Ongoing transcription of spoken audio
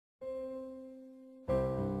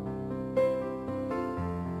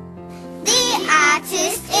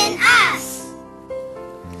artist in us.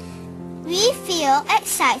 We feel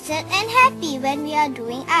excited and happy when we are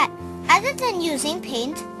doing art. Other than using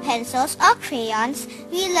paint, pencils or crayons,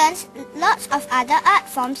 we learned lots of other art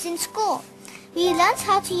forms in school. We learned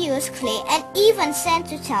how to use clay and even sand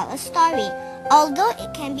to tell a story. Although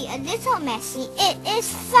it can be a little messy, it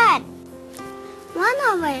is fun. One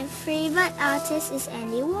of my favorite artists is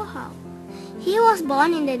Andy Warhol. He was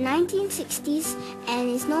born in the 1960s and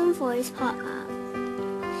is known for his pop art.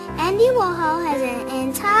 Andy Warhol has an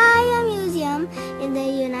entire museum in the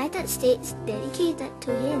United States dedicated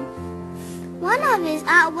to him. One of his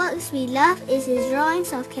artworks we love is his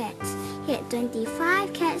drawings of cats. He had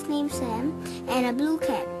 25 cats named Sam and a blue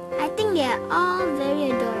cat. I think they are all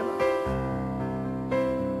very adorable.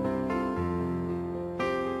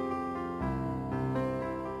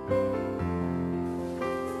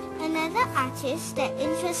 Another artist that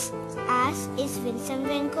interests us is Vincent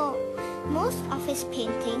van Gogh. Most of his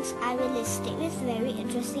paintings are realistic with very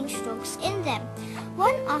interesting strokes in them.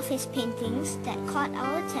 One of his paintings that caught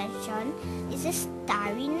our attention is a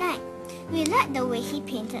starry night. We like the way he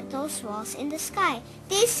painted those walls in the sky.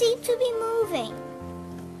 They seem to be moving.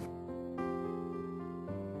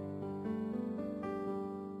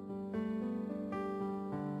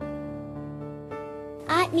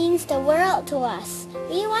 Art means the world to us.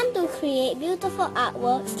 We want to create beautiful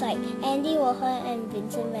artworks like Andy Warhol and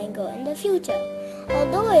Vincent van Gogh in the future.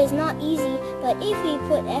 Although it is not easy, but if we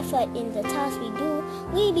put effort in the task we do,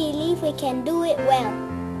 we believe we can do it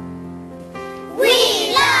well.